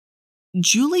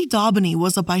Julie Daubeny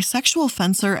was a bisexual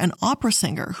fencer and opera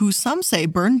singer who some say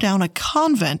burned down a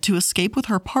convent to escape with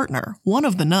her partner, one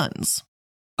of the nuns.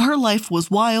 Her life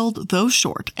was wild, though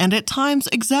short, and at times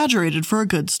exaggerated for a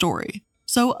good story.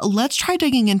 So let's try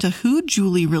digging into who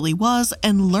Julie really was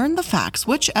and learn the facts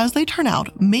which, as they turn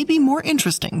out, may be more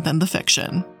interesting than the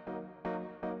fiction.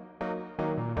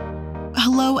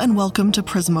 Hello and welcome to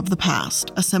Prism of the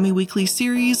Past, a semi-weekly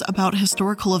series about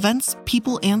historical events,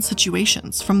 people, and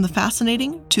situations, from the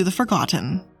fascinating to the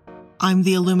forgotten. I'm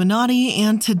the Illuminati,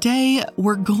 and today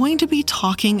we're going to be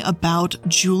talking about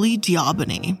Julie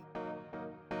Daubeny.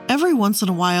 Every once in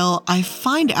a while, I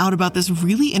find out about this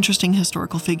really interesting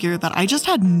historical figure that I just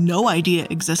had no idea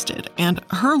existed, and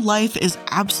her life is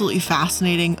absolutely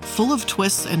fascinating, full of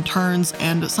twists and turns,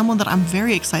 and someone that I'm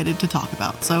very excited to talk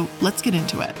about, so let's get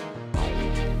into it.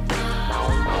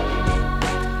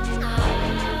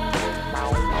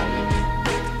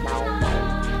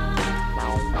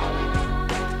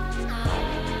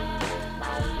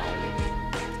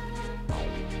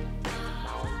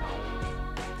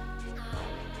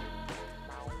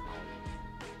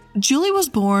 Julie was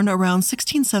born around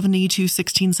 1670 to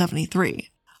 1673.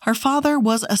 Her father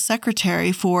was a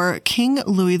secretary for King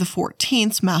Louis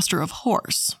XIV's Master of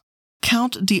Horse,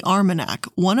 Count d'Armagnac,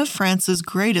 one of France's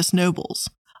greatest nobles.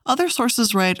 Other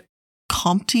sources write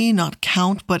Comte, not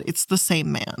Count, but it's the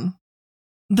same man.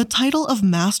 The title of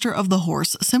Master of the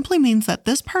Horse simply means that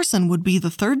this person would be the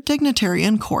third dignitary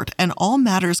in court, and all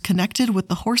matters connected with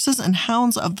the horses and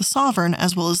hounds of the sovereign,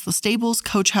 as well as the stables,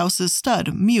 coach houses,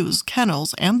 stud, mews,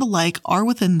 kennels, and the like, are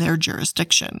within their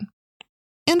jurisdiction.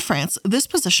 In France, this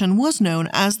position was known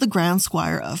as the Grand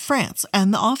Squire of France,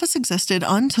 and the office existed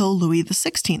until Louis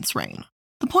XVI's reign.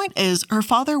 The point is, her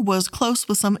father was close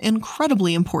with some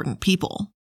incredibly important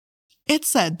people. It's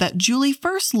said that Julie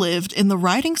first lived in the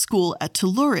riding school at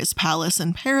Tuileries Palace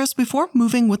in Paris before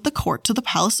moving with the court to the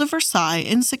Palace of Versailles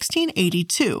in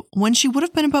 1682, when she would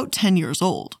have been about 10 years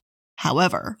old.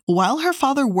 However, while her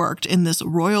father worked in this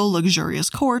royal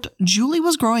luxurious court, Julie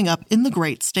was growing up in the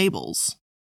great stables.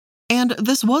 And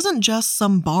this wasn't just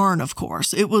some barn, of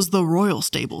course, it was the royal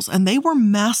stables, and they were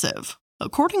massive.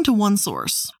 According to one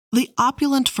source, the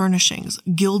opulent furnishings,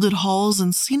 gilded halls,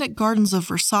 and scenic gardens of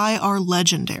Versailles are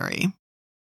legendary.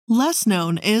 Less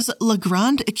known is La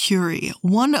Grande Écurie,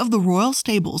 one of the royal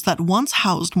stables that once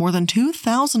housed more than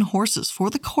 2,000 horses for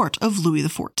the court of Louis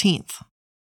XIV.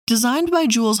 Designed by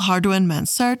Jules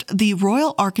Hardouin-Mansart, the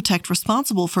royal architect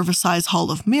responsible for Versailles'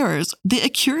 Hall of Mirrors, the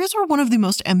Écuries were one of the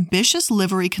most ambitious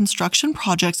livery construction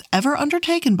projects ever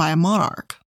undertaken by a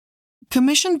monarch.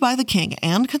 Commissioned by the king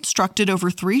and constructed over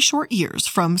 3 short years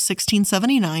from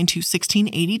 1679 to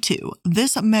 1682,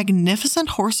 this magnificent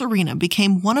horse arena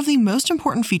became one of the most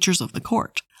important features of the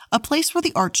court, a place where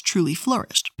the arts truly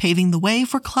flourished, paving the way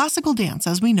for classical dance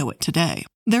as we know it today.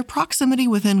 Their proximity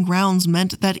within grounds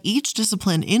meant that each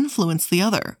discipline influenced the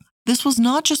other. This was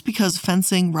not just because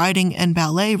fencing, riding, and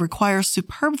ballet require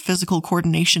superb physical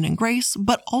coordination and grace,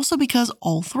 but also because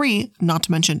all three, not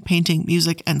to mention painting,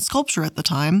 music, and sculpture at the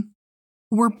time,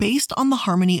 were based on the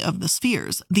harmony of the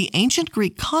spheres, the ancient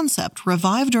Greek concept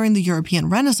revived during the European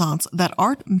Renaissance that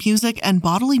art, music, and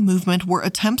bodily movement were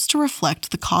attempts to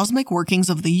reflect the cosmic workings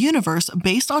of the universe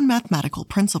based on mathematical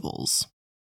principles.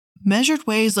 Measured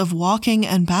ways of walking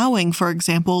and bowing, for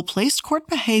example, placed court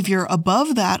behavior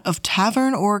above that of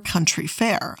tavern or country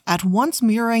fair, at once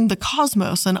mirroring the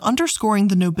cosmos and underscoring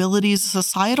the nobility's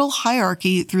societal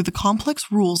hierarchy through the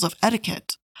complex rules of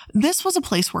etiquette. This was a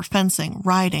place where fencing,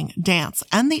 riding, dance,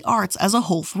 and the arts as a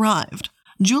whole thrived.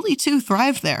 Julie, too,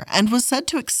 thrived there and was said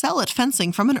to excel at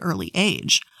fencing from an early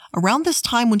age. Around this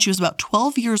time, when she was about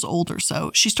 12 years old or so,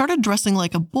 she started dressing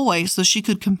like a boy so she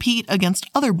could compete against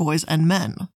other boys and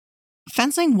men.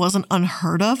 Fencing wasn't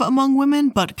unheard of among women,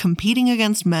 but competing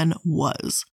against men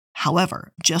was.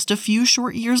 However, just a few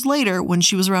short years later, when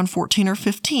she was around 14 or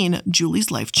 15, Julie's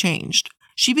life changed.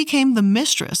 She became the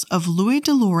mistress of Louis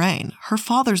de Lorraine, her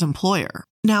father's employer.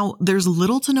 Now, there's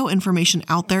little to no information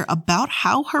out there about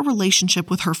how her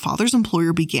relationship with her father's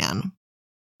employer began.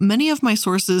 Many of my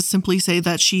sources simply say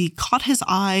that she caught his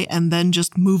eye and then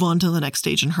just move on to the next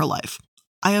stage in her life.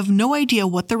 I have no idea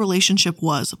what the relationship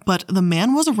was, but the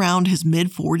man was around his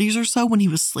mid-40s or so when he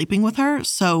was sleeping with her,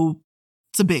 so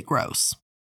it's a bit gross.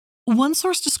 One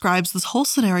source describes this whole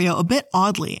scenario a bit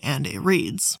oddly, and it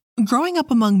reads, "Growing up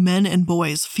among men and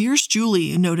boys, fierce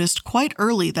Julie noticed quite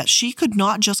early that she could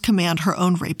not just command her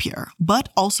own rapier, but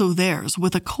also theirs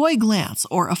with a coy glance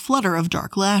or a flutter of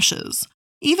dark lashes.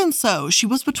 Even so, she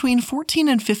was between 14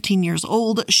 and 15 years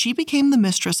old, she became the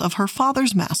mistress of her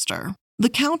father's master. The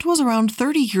Count was around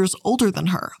 30 years older than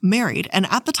her, married, and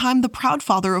at the time the proud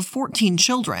father of 14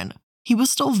 children. He was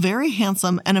still very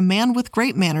handsome and a man with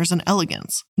great manners and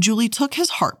elegance. Julie took his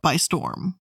heart by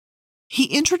storm. He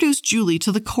introduced Julie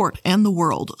to the court and the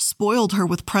world, spoiled her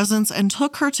with presents, and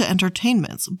took her to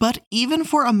entertainments, but even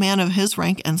for a man of his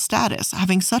rank and status,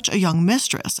 having such a young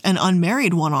mistress, an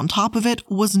unmarried one on top of it,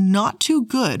 was not too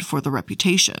good for the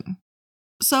reputation.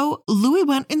 So Louis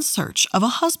went in search of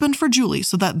a husband for Julie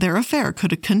so that their affair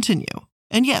could continue.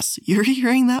 And yes, you're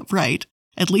hearing that right.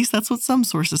 At least that's what some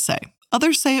sources say.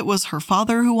 Others say it was her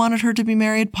father who wanted her to be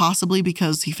married, possibly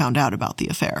because he found out about the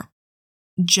affair.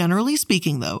 Generally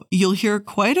speaking, though, you'll hear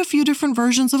quite a few different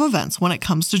versions of events when it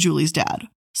comes to Julie's dad.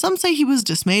 Some say he was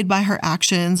dismayed by her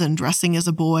actions and dressing as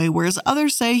a boy, whereas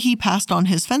others say he passed on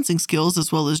his fencing skills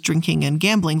as well as drinking and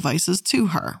gambling vices to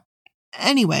her.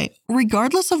 Anyway,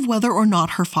 regardless of whether or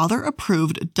not her father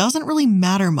approved doesn't really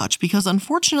matter much because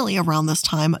unfortunately around this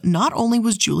time, not only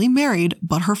was Julie married,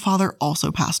 but her father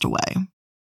also passed away.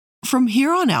 From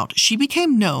here on out, she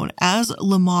became known as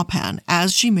Le Maupin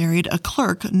as she married a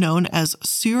clerk known as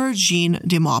Sieur Jean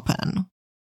de Maupin.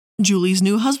 Julie's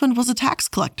new husband was a tax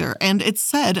collector, and it's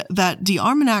said that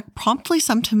d'Armagnac promptly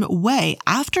sent him away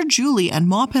after Julie and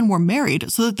Maupin were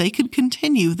married so that they could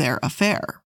continue their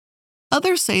affair.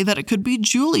 Others say that it could be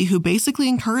Julie who basically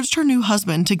encouraged her new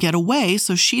husband to get away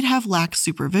so she'd have lax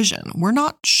supervision. We're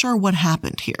not sure what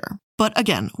happened here. But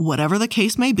again, whatever the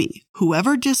case may be,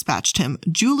 whoever dispatched him,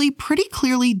 Julie pretty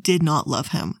clearly did not love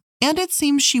him, and it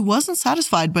seems she wasn't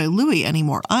satisfied by Louis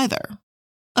anymore either.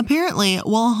 Apparently,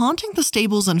 while haunting the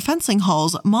stables and fencing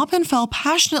halls, Maupin fell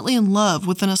passionately in love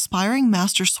with an aspiring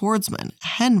master swordsman,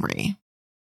 Henry.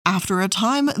 After a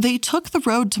time, they took the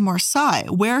road to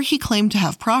Marseille, where he claimed to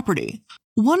have property.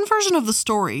 One version of the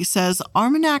story says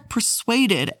Armagnac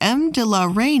persuaded M. de la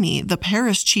Reynie, the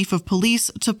Paris chief of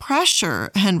police, to pressure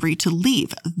Henry to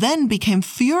leave, then became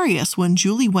furious when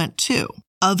Julie went too.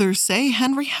 Others say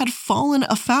Henry had fallen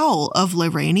afoul of La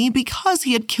Reynie because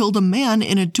he had killed a man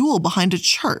in a duel behind a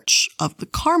church of the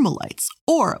Carmelites,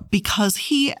 or because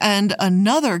he and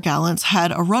another gallant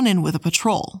had a run-in with a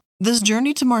patrol. This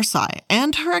journey to Marseille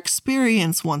and her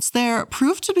experience once there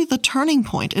proved to be the turning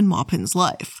point in Maupin's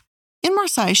life. In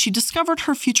Marseille, she discovered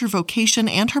her future vocation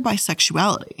and her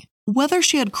bisexuality. Whether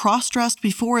she had cross-dressed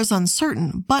before is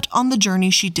uncertain, but on the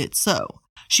journey she did so.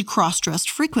 She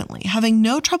cross-dressed frequently, having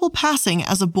no trouble passing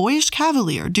as a boyish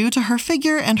cavalier due to her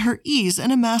figure and her ease in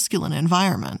a masculine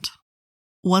environment.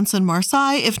 Once in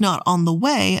Marseille, if not on the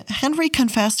way, Henry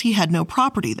confessed he had no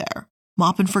property there.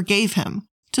 Maupin forgave him.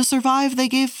 To survive, they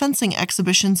gave fencing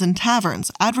exhibitions in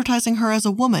taverns, advertising her as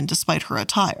a woman despite her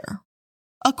attire.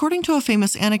 According to a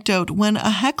famous anecdote, when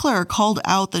a heckler called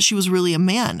out that she was really a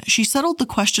man, she settled the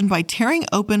question by tearing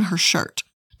open her shirt.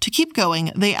 To keep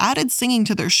going, they added singing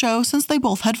to their show since they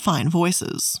both had fine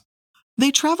voices.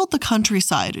 They traveled the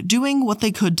countryside, doing what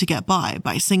they could to get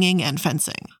by singing and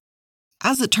fencing.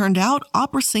 As it turned out,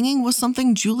 opera singing was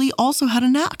something Julie also had a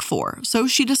knack for, so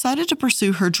she decided to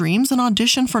pursue her dreams and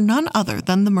audition for none other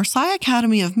than the Marseille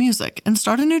Academy of Music and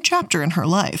start a new chapter in her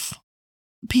life.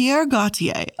 Pierre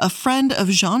Gautier, a friend of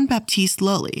Jean-Baptiste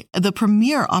Lully, the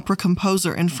premier opera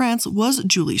composer in France, was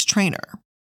Julie's trainer.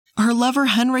 Her lover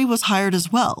Henry was hired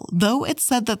as well, though it's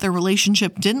said that their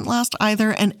relationship didn't last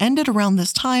either and ended around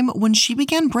this time when she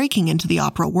began breaking into the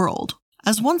opera world.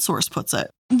 As one source puts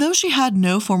it, though she had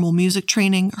no formal music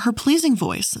training, her pleasing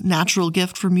voice, natural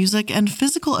gift for music, and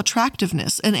physical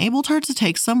attractiveness enabled her to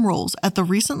take some roles at the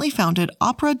recently founded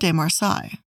Opéra de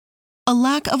Marseille. A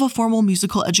lack of a formal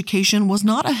musical education was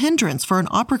not a hindrance for an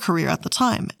opera career at the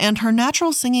time, and her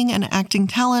natural singing and acting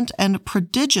talent and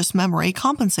prodigious memory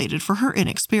compensated for her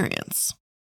inexperience.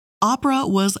 Opera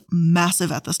was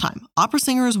massive at this time. Opera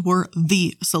singers were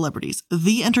the celebrities,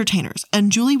 the entertainers,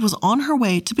 and Julie was on her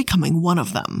way to becoming one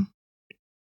of them.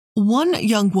 One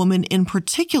young woman in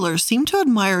particular seemed to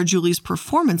admire Julie's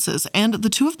performances, and the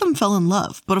two of them fell in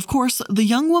love, but of course, the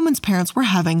young woman's parents were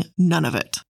having none of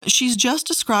it. She's just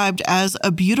described as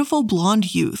a beautiful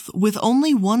blonde youth, with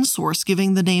only one source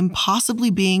giving the name possibly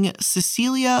being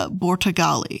Cecilia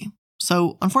Bortagalli.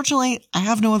 So, unfortunately, I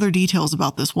have no other details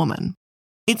about this woman.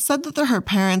 It's said that her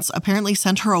parents apparently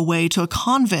sent her away to a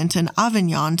convent in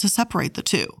Avignon to separate the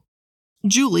two.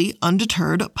 Julie,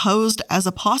 undeterred, posed as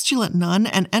a postulant nun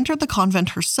and entered the convent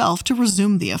herself to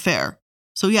resume the affair.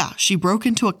 So yeah, she broke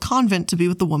into a convent to be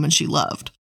with the woman she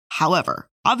loved. However,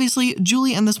 obviously,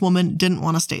 Julie and this woman didn't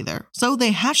want to stay there, so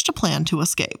they hatched a plan to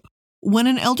escape. When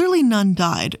an elderly nun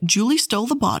died, Julie stole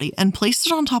the body and placed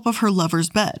it on top of her lover's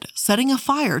bed, setting a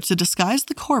fire to disguise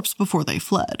the corpse before they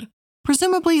fled.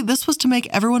 Presumably, this was to make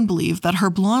everyone believe that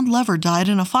her blonde lover died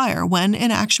in a fire when,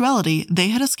 in actuality, they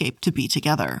had escaped to be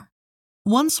together.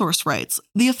 One source writes,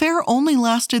 the affair only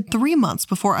lasted 3 months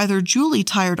before either Julie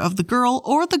tired of the girl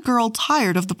or the girl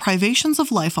tired of the privations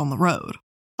of life on the road.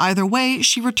 Either way,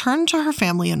 she returned to her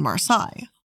family in Marseille.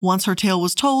 Once her tale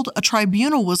was told, a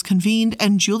tribunal was convened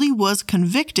and Julie was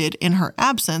convicted in her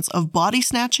absence of body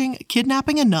snatching,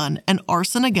 kidnapping a nun, and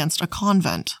arson against a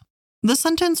convent. The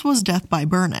sentence was death by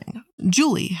burning.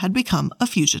 Julie had become a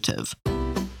fugitive.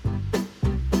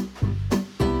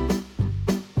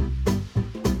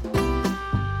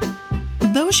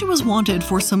 Though she was wanted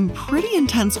for some pretty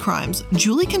intense crimes,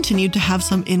 Julie continued to have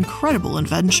some incredible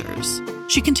adventures.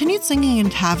 She continued singing in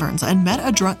taverns and met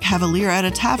a drunk cavalier at a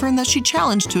tavern that she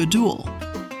challenged to a duel.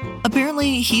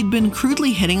 Apparently, he'd been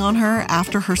crudely hitting on her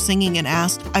after her singing and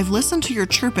asked, "I've listened to your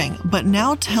chirping, but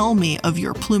now tell me of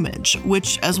your plumage,"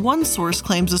 which, as one source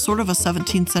claims, is sort of a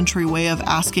 17th century way of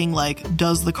asking, like,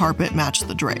 does the carpet match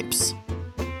the drapes?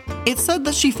 It's said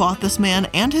that she fought this man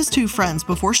and his 2 friends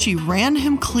before she ran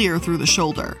him clear through the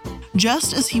shoulder.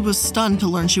 Just as he was stunned to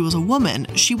learn she was a woman,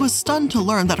 she was stunned to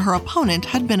learn that her opponent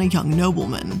had been a young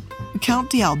nobleman,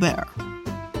 Count d'Albert.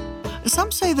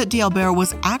 Some say that d'Albert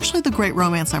was actually the great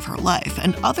romance of her life,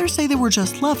 and others say they were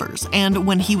just lovers, and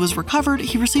when he was recovered,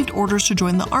 he received orders to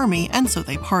join the army, and so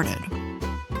they parted.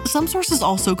 Some sources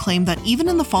also claim that even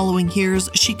in the following years,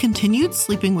 she continued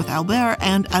sleeping with Albert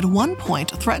and at one point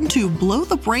threatened to blow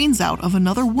the brains out of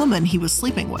another woman he was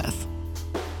sleeping with.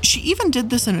 She even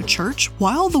did this in a church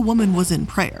while the woman was in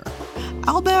prayer.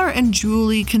 Albert and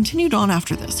Julie continued on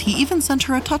after this. He even sent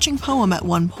her a touching poem at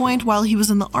one point while he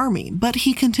was in the army, but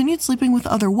he continued sleeping with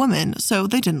other women, so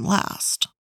they didn't last.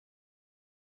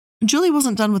 Julie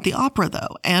wasn't done with the opera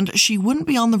though, and she wouldn't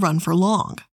be on the run for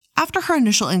long. After her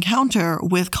initial encounter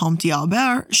with Comte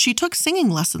d'Albert, she took singing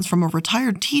lessons from a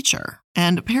retired teacher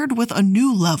and paired with a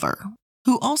new lover,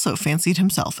 who also fancied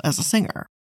himself as a singer.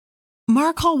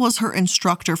 Marcal was her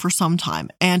instructor for some time,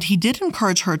 and he did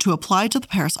encourage her to apply to the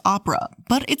Paris Opera,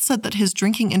 but it's said that his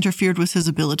drinking interfered with his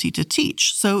ability to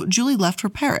teach, so Julie left for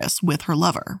Paris with her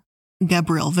lover,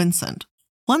 Gabriel Vincent.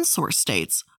 One source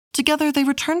states, together they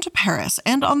returned to Paris,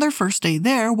 and on their first day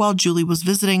there, while Julie was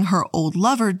visiting her old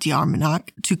lover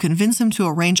d'Armagnac to convince him to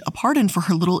arrange a pardon for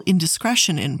her little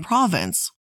indiscretion in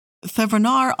Provence,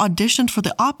 Thévenard auditioned for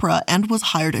the opera and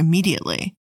was hired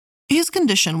immediately. His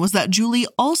condition was that Julie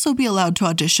also be allowed to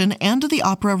audition, and the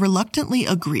opera reluctantly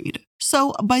agreed.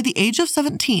 So, by the age of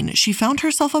 17, she found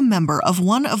herself a member of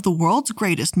one of the world's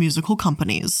greatest musical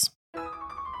companies.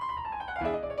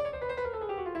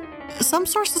 Some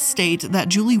sources state that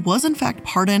Julie was in fact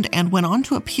pardoned and went on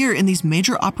to appear in these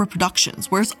major opera productions,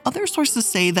 whereas other sources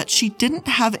say that she didn't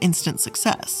have instant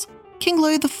success. King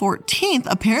Louis XIV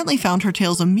apparently found her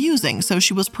tales amusing, so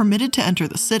she was permitted to enter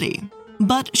the city.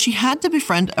 But she had to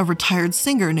befriend a retired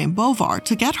singer named Bouvard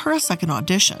to get her a second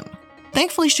audition.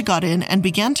 Thankfully, she got in and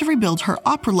began to rebuild her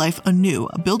opera life anew,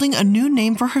 building a new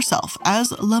name for herself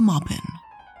as La Maupin.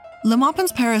 La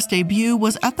Maupin's Paris debut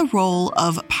was at the role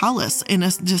of Pallas in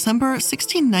a December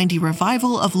 1690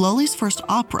 revival of Lully's first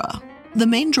opera. The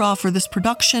main draw for this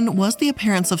production was the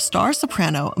appearance of star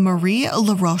soprano Marie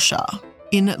Laroche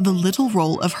in the little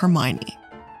role of Hermione.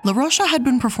 Laroche had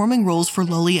been performing roles for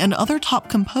Lully and other top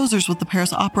composers with the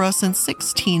Paris Opera since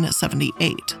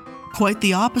 1678. Quite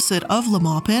the opposite of La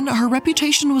Maupin, her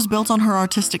reputation was built on her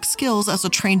artistic skills as a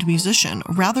trained musician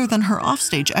rather than her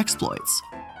offstage exploits.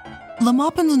 La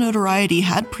Maupin's notoriety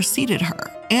had preceded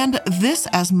her, and this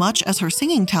as much as her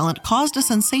singing talent caused a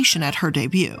sensation at her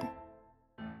debut.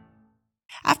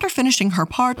 After finishing her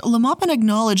part, La Maupin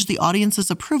acknowledged the audience's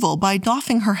approval by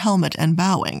doffing her helmet and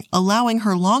bowing, allowing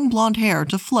her long blonde hair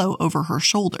to flow over her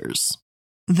shoulders,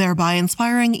 thereby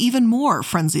inspiring even more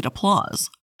frenzied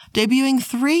applause. Debuting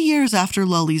 3 years after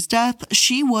Lully's death,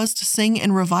 she was to sing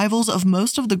in revivals of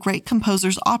most of the great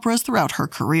composer's operas throughout her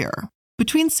career.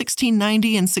 Between 1690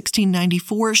 and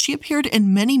 1694, she appeared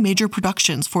in many major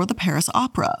productions for the Paris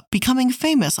Opera, becoming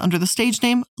famous under the stage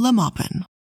name La Maupin.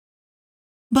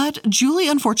 But Julie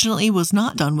unfortunately was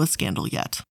not done with scandal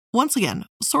yet. Once again,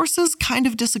 sources kind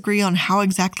of disagree on how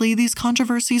exactly these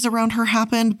controversies around her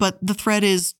happened, but the thread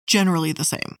is generally the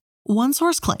same. One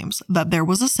source claims that there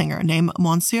was a singer named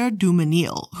Monsieur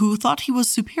Dumesnil who thought he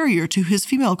was superior to his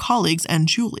female colleagues, and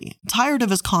Julie, tired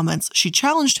of his comments, she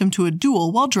challenged him to a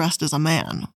duel while dressed as a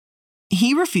man.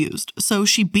 He refused, so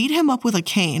she beat him up with a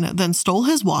cane, then stole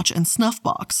his watch and snuff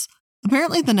box.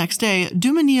 Apparently the next day,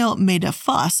 Dumesnil made a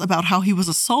fuss about how he was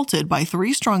assaulted by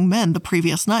 3 strong men the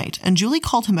previous night, and Julie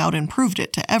called him out and proved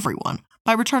it to everyone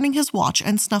by returning his watch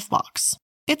and snuff box.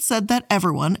 It's said that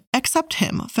everyone, except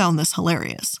him, found this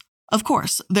hilarious. Of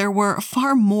course, there were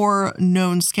far more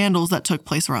known scandals that took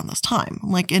place around this time,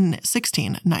 like in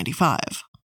 1695.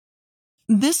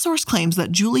 This source claims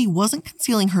that Julie wasn't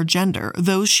concealing her gender,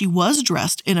 though she was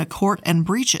dressed in a court and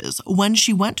breeches when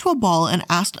she went to a ball and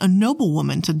asked a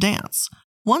noblewoman to dance.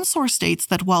 One source states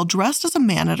that while dressed as a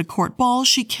man at a court ball,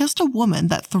 she kissed a woman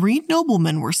that 3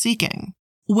 noblemen were seeking.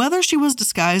 Whether she was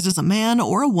disguised as a man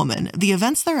or a woman, the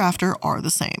events thereafter are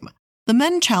the same. The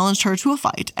men challenged her to a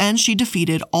fight, and she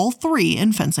defeated all 3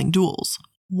 in fencing duels.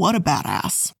 What a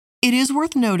badass. It is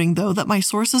worth noting, though, that my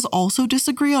sources also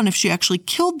disagree on if she actually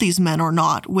killed these men or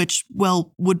not, which,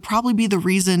 well, would probably be the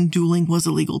reason dueling was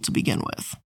illegal to begin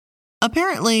with.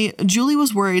 Apparently, Julie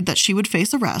was worried that she would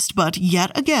face arrest, but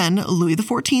yet again, Louis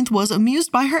XIV was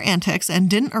amused by her antics and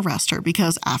didn't arrest her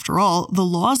because, after all, the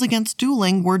laws against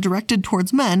dueling were directed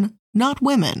towards men, not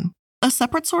women. A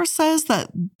separate source says that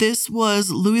this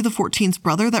was Louis XIV's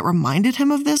brother that reminded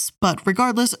him of this, but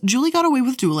regardless, Julie got away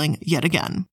with dueling yet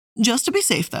again. Just to be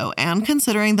safe, though, and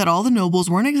considering that all the nobles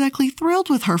weren't exactly thrilled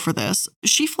with her for this,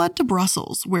 she fled to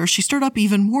Brussels, where she stirred up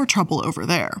even more trouble over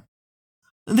there.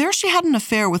 There she had an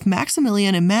affair with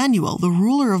Maximilian Emanuel, the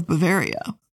ruler of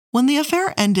Bavaria. When the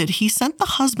affair ended, he sent the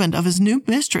husband of his new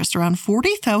mistress around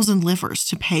 40,000 livres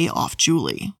to pay off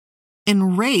Julie.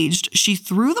 Enraged, she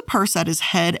threw the purse at his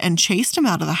head and chased him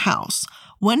out of the house.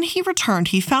 When he returned,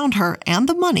 he found her and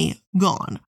the money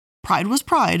gone. Pride was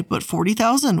pride, but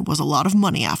 40,000 was a lot of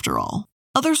money after all.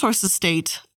 Other sources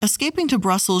state, escaping to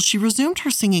Brussels, she resumed her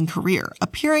singing career,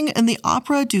 appearing in the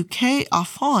Opera du Quai aux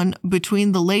Faunes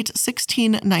between the late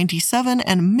 1697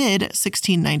 and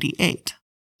mid-1698.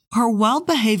 Her wild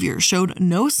behavior showed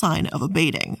no sign of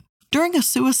abating. During a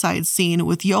suicide scene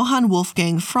with Johann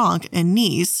Wolfgang Frank in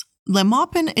Nice, Le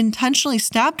Maupin intentionally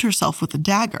stabbed herself with a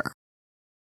dagger.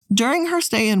 During her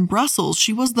stay in Brussels,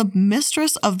 she was the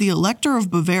mistress of the Elector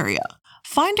of Bavaria.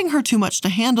 Finding her too much to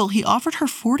handle, he offered her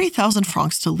 40,000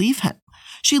 francs to leave him.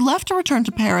 She left to return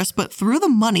to Paris, but threw the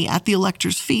money at the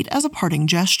Elector's feet as a parting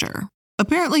gesture.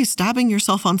 Apparently, stabbing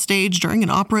yourself on stage during an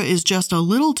opera is just a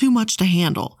little too much to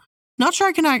handle. Not sure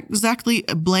I can exactly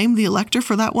blame the Elector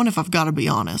for that one if I've got to be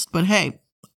honest, but hey.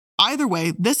 Either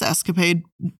way, this escapade,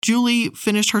 Julie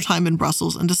finished her time in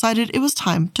Brussels and decided it was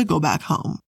time to go back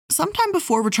home. Sometime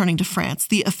before returning to France,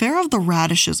 the affair of the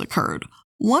radishes occurred.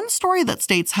 One story that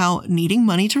states how, needing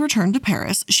money to return to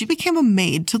Paris, she became a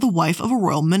maid to the wife of a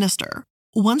royal minister.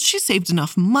 Once she saved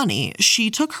enough money,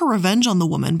 she took her revenge on the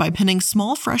woman by pinning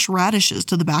small fresh radishes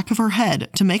to the back of her head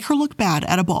to make her look bad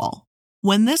at a ball.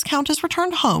 When this countess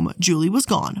returned home, Julie was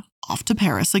gone, off to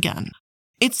Paris again.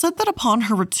 It's said that upon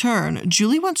her return,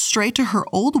 Julie went straight to her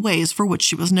old ways for which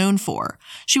she was known for.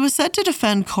 She was said to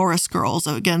defend chorus girls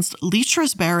against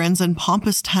lecherous barons and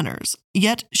pompous tenors,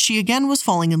 yet she again was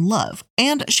falling in love,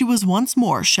 and she was once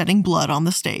more shedding blood on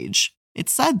the stage.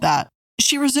 It's said that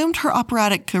she resumed her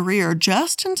operatic career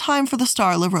just in time for the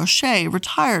star La Roche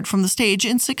retired from the stage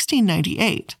in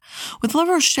 1698. With La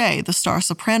Roche, the star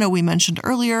soprano we mentioned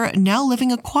earlier, now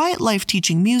living a quiet life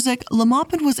teaching music, Le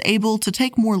Maupin was able to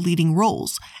take more leading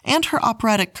roles, and her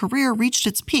operatic career reached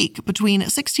its peak between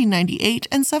 1698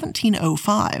 and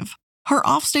 1705. Her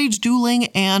offstage dueling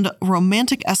and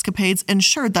romantic escapades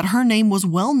ensured that her name was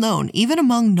well known even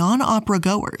among non-opera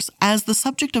goers as the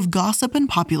subject of gossip and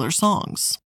popular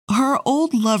songs. Her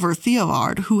old lover,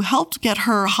 Theobald, who helped get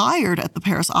her hired at the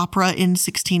Paris Opera in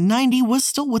 1690, was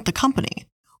still with the company.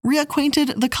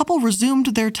 Reacquainted, the couple resumed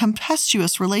their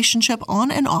tempestuous relationship on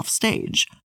and off stage.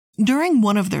 During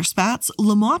one of their spats,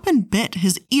 Le Maupin bit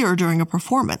his ear during a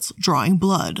performance, drawing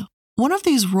blood. One of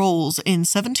these roles in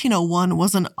 1701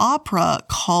 was an opera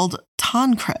called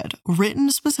Tancred, written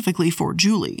specifically for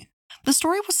Julie. The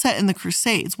story was set in the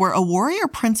Crusades, where a warrior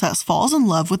princess falls in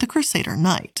love with a crusader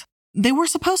knight. They were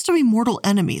supposed to be mortal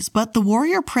enemies, but the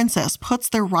warrior princess puts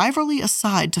their rivalry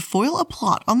aside to foil a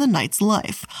plot on the knight's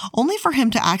life, only for him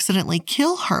to accidentally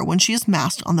kill her when she is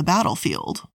masked on the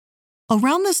battlefield.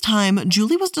 Around this time,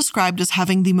 Julie was described as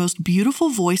having the most beautiful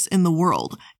voice in the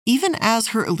world, even as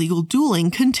her illegal dueling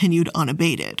continued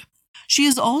unabated. She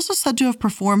is also said to have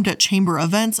performed at chamber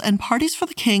events and parties for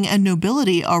the king and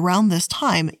nobility around this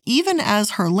time, even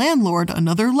as her landlord,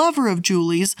 another lover of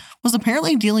Julie's, was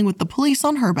apparently dealing with the police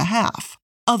on her behalf.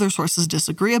 Other sources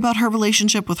disagree about her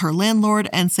relationship with her landlord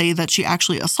and say that she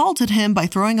actually assaulted him by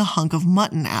throwing a hunk of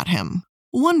mutton at him.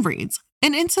 One reads,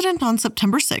 "An incident on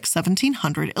September 6,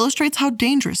 1700 illustrates how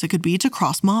dangerous it could be to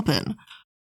cross Maupin.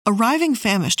 Arriving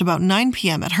famished about 9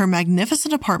 p.m. at her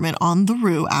magnificent apartment on the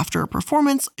Rue after a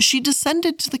performance, she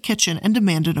descended to the kitchen and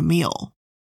demanded a meal.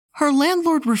 Her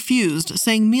landlord refused,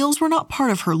 saying meals were not part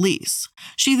of her lease.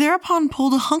 She thereupon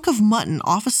pulled a hunk of mutton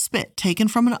off a spit taken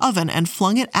from an oven and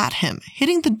flung it at him,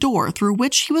 hitting the door through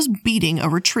which he was beating a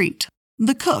retreat.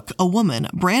 The cook, a woman,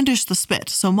 brandished the spit,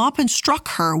 so Maupin struck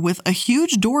her with a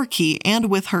huge door key and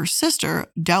with her sister,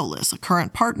 doubtless a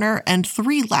current partner, and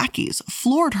 3 lackeys,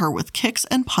 floored her with kicks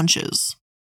and punches.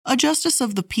 A justice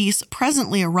of the peace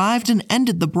presently arrived and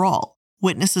ended the brawl.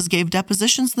 Witnesses gave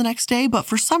depositions the next day, but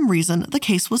for some reason, the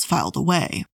case was filed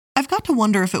away. I've got to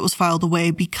wonder if it was filed away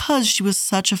because she was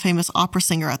such a famous opera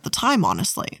singer at the time,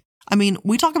 honestly. I mean,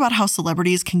 we talk about how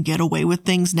celebrities can get away with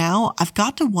things now. I've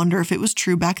got to wonder if it was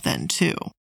true back then, too.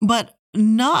 But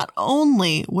not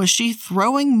only was she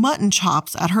throwing mutton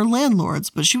chops at her landlords,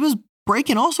 but she was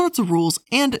breaking all sorts of rules,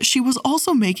 and she was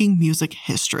also making music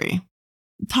history.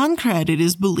 Tancred, it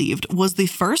is believed, was the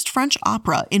first French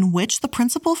opera in which the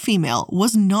principal female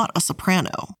was not a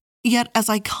soprano. Yet, as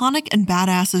iconic and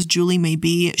badass as Julie may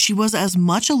be, she was as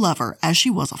much a lover as she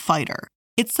was a fighter.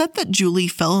 It's said that Julie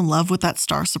fell in love with that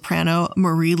star soprano,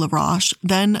 Marie Laroche,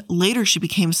 then later she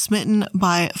became smitten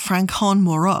by Francois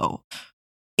Moreau.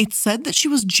 It's said that she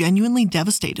was genuinely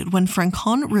devastated when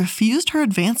Francois refused her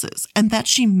advances and that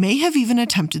she may have even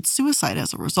attempted suicide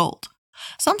as a result.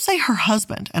 Some say her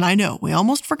husband, and I know, we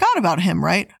almost forgot about him,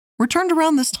 right? Returned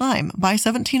around this time, by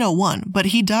 1701, but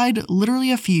he died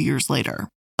literally a few years later.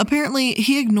 Apparently,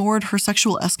 he ignored her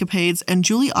sexual escapades, and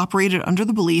Julie operated under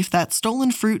the belief that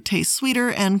stolen fruit tastes sweeter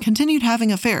and continued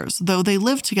having affairs, though they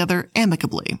lived together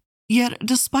amicably. Yet,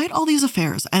 despite all these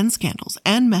affairs and scandals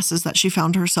and messes that she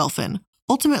found herself in,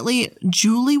 ultimately,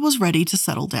 Julie was ready to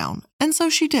settle down, and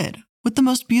so she did, with the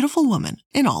most beautiful woman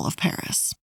in all of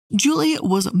Paris. Julie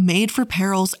was made for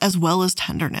perils as well as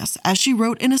tenderness, as she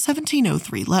wrote in a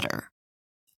 1703 letter.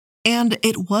 And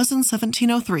it was in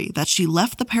 1703 that she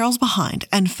left the perils behind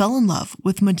and fell in love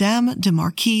with Madame de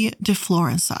Marquis de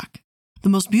Florensac, the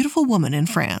most beautiful woman in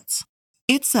France.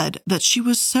 It's said that she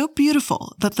was so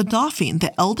beautiful that the Dauphin,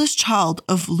 the eldest child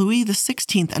of Louis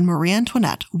XVI and Marie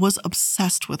Antoinette, was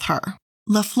obsessed with her.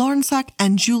 La Florensac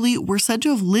and Julie were said to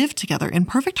have lived together in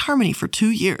perfect harmony for 2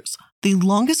 years, the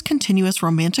longest continuous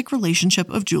romantic relationship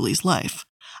of Julie's life.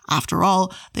 After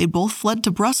all, they both fled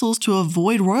to Brussels to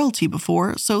avoid royalty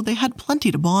before, so they had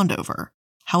plenty to bond over.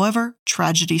 However,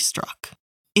 tragedy struck.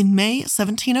 In May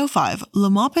 1705, Le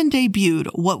Maupin debuted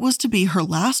what was to be her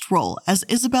last role as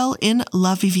Isabelle in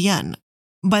La Vivienne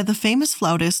by the famous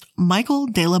flautist Michael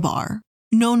de la Barre.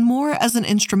 Known more as an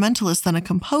instrumentalist than a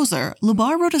composer, Le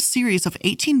Barre wrote a series of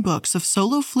 18 books of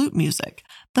solo flute music,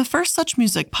 the first such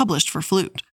music published for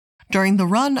flute. During the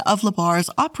run of Le Barre's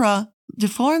opera, de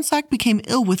Florensac became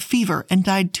ill with fever and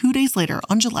died 2 days later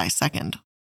on July 2nd.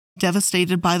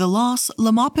 Devastated by the loss,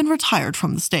 Le Maupin retired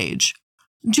from the stage.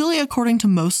 Julie, according to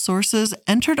most sources,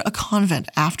 entered a convent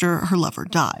after her lover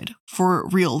died, for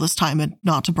real this time and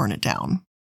not to burn it down.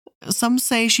 Some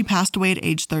say she passed away at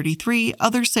age 33,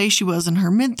 others say she was in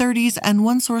her mid-30s, and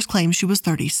one source claims she was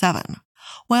 37.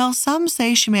 While some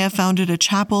say she may have founded a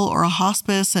chapel or a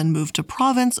hospice and moved to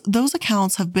Provence, those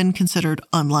accounts have been considered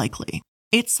unlikely.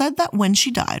 It's said that when she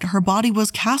died, her body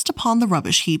was cast upon the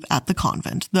rubbish heap at the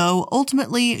convent, though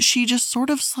ultimately she just sort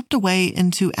of slipped away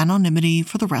into anonymity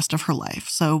for the rest of her life,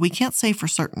 so we can't say for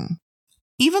certain.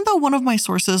 Even though one of my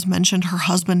sources mentioned her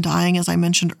husband dying as I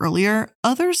mentioned earlier,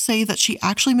 others say that she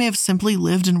actually may have simply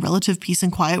lived in relative peace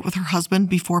and quiet with her husband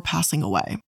before passing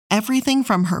away. Everything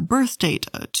from her birth date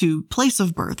to place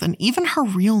of birth and even her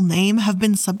real name have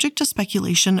been subject to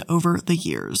speculation over the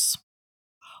years.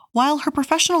 While her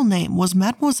professional name was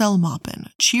Mademoiselle Maupin,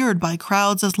 cheered by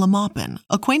crowds as La Maupin,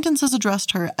 acquaintances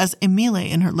addressed her as Emile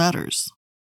in her letters,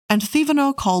 and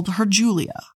Thivenot called her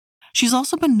Julia. She's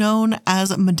also been known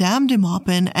as Madame de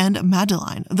Maupin and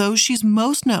Madeleine, though she's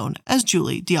most known as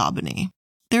Julie d'Aubigny.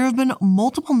 There have been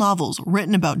multiple novels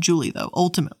written about Julie, though,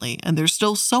 ultimately, and there's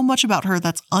still so much about her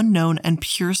that's unknown and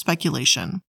pure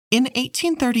speculation. In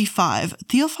 1835,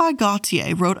 Théophile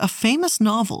Gautier wrote a famous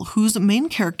novel whose main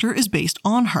character is based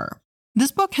on her.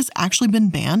 This book has actually been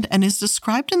banned and is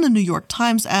described in the New York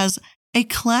Times as a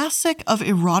classic of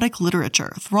erotic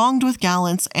literature, thronged with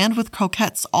gallants and with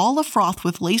coquettes all afroth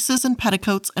with laces and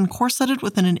petticoats and corseted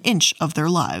within an inch of their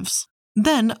lives.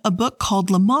 Then, a book called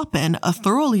La Maupin, a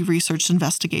thoroughly researched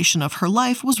investigation of her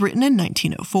life, was written in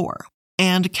 1904.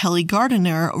 And Kelly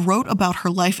Gardiner wrote about her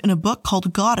life in a book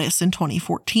called Goddess in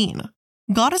 2014.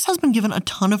 Goddess has been given a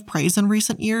ton of praise in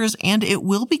recent years, and it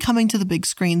will be coming to the big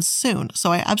screens soon,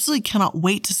 so I absolutely cannot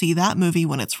wait to see that movie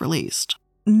when it's released.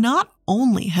 Not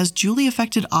only has Julie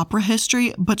affected opera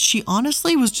history, but she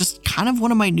honestly was just kind of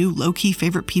one of my new low-key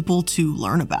favorite people to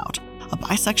learn about. A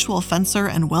bisexual fencer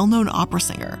and well-known opera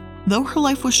singer. Though her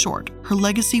life was short, her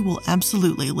legacy will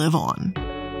absolutely live on.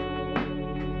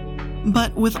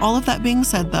 But with all of that being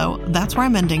said, though, that's where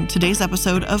I'm ending today's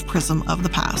episode of Prism of the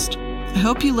Past. I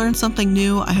hope you learned something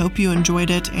new, I hope you enjoyed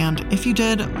it, and if you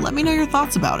did, let me know your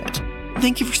thoughts about it.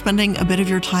 Thank you for spending a bit of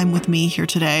your time with me here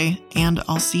today, and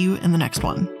I'll see you in the next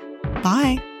one.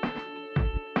 Bye!